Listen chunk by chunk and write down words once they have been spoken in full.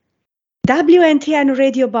WNTN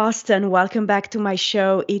Radio Boston, welcome back to my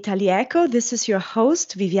show Italy Echo. This is your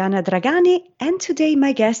host Viviana Dragani, and today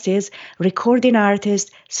my guest is recording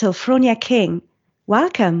artist Sophronia King.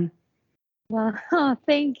 Welcome. Well,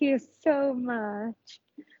 thank you so much.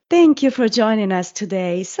 Thank you for joining us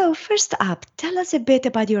today. So, first up, tell us a bit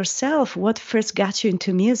about yourself. What first got you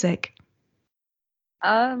into music?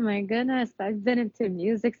 Oh my goodness, I've been into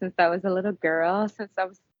music since I was a little girl, since I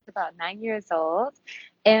was about 9 years old.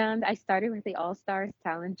 And I started with the All Stars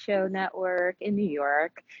Talent Show Network in New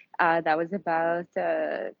York. That was about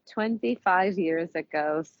 25 years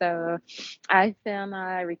ago. So I've been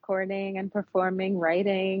recording and performing,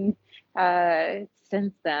 writing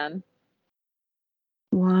since then.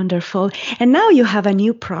 Wonderful. And now you have a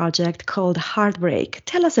new project called Heartbreak.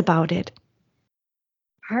 Tell us about it.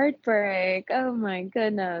 Heartbreak. Oh my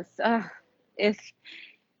goodness. If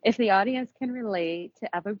if the audience can relate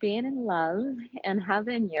to ever being in love and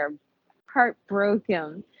having your heart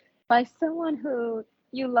broken by someone who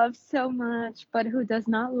you love so much but who does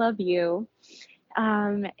not love you,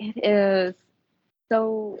 it is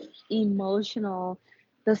so emotional.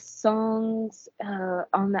 The songs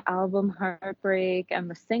on the album Heartbreak and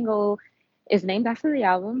the single is named after the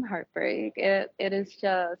album Heartbreak. It is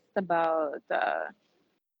just about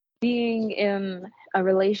being in a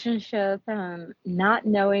relationship and not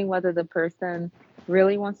knowing whether the person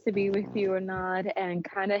really wants to be with you or not, and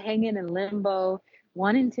kind of hanging in limbo,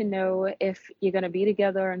 wanting to know if you're going to be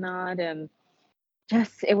together or not. And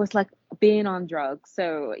just, it was like being on drugs.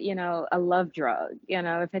 So, a love drug,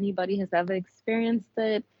 if anybody has ever experienced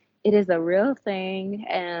it, it is a real thing.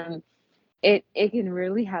 And it can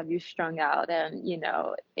really have you strung out. And,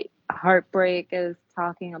 heartbreak is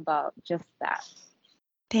talking about just that.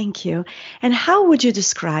 Thank you. And how would you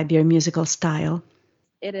describe your musical style?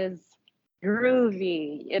 It is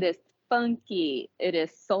groovy, it is funky, it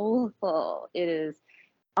is soulful, it is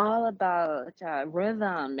all about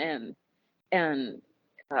rhythm and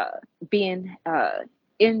uh, being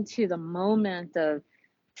into the moment of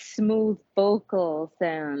smooth vocals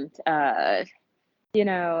and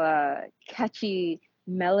catchy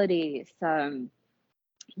melodies.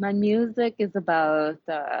 My music is about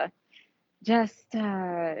just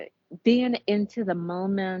being into the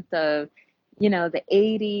moment of the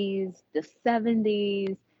 80s, the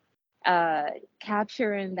 70s,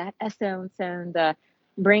 capturing that essence and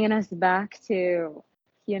bringing us back to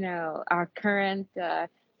our current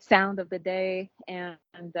sound of the day, and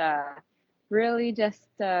really just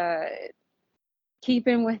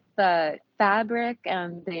keeping with the fabric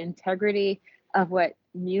and the integrity of what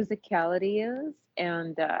musicality is.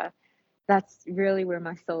 And that's really where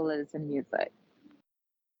my soul is in music.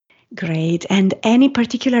 Great. And any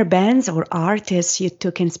particular bands or artists you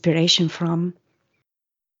took inspiration from?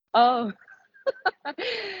 Oh,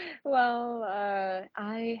 well,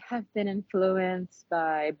 I have been influenced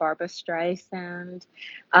by Barbara Streisand.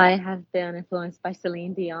 I have been influenced by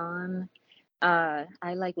Celine Dion. I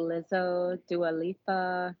like Lizzo, Dua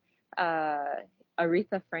Lipa, uh,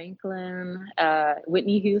 Aretha Franklin,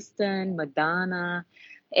 Whitney Houston, Madonna,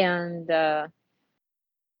 and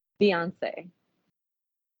Beyonce.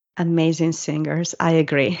 Amazing singers. I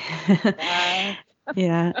agree. Yeah.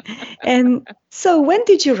 Yeah. And so, when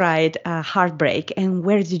did you write Heartbreak and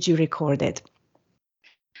where did you record it?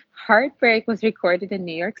 Heartbreak was recorded in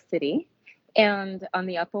New York City and on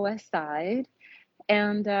the Upper West Side.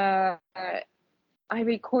 And I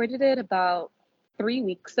recorded it about 3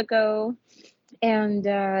 weeks ago. And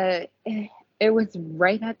it was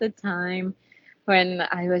right at the time when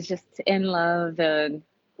I was just in love and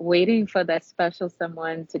waiting for that special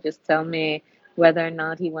someone to just tell me whether or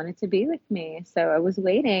not he wanted to be with me. So I was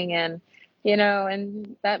waiting, and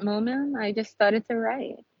in that moment, I just started to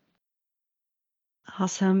write.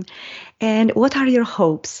 Awesome. And what are your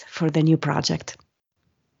hopes for the new project?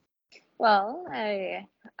 Well,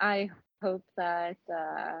 I hope that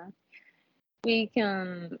we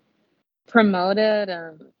can promote it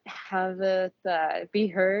and have it be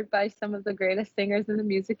heard by some of the greatest singers in the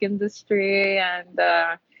music industry, and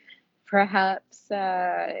perhaps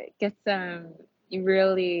get some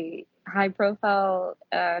really high profile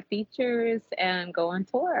features and go on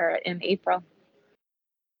tour in April.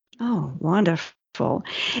 Oh, wonderful.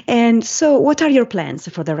 And so, what are your plans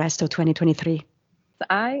for the rest of 2023? Yes,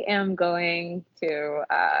 I am going to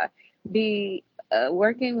be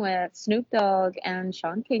working with Snoop Dogg and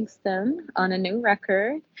Sean Kingston on a new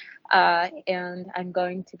record. And I'm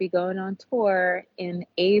going to be going on tour in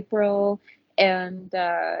April and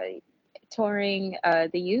touring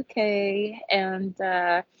the UK and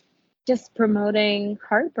just promoting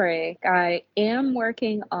Heartbreak. I am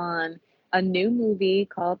working on a new movie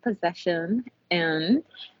called Possession, and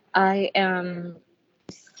I am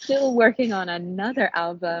still working on another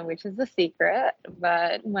album, which is a secret,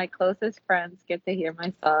 but my closest friends get to hear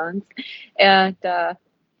my songs, and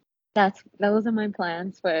those are my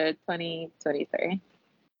plans for 2023.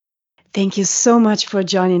 Thank you so much for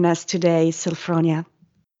joining us today, Sophronia.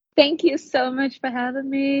 Thank you so much for having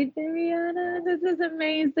me, Viviana. This is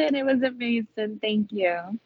amazing. It was amazing. Thank you.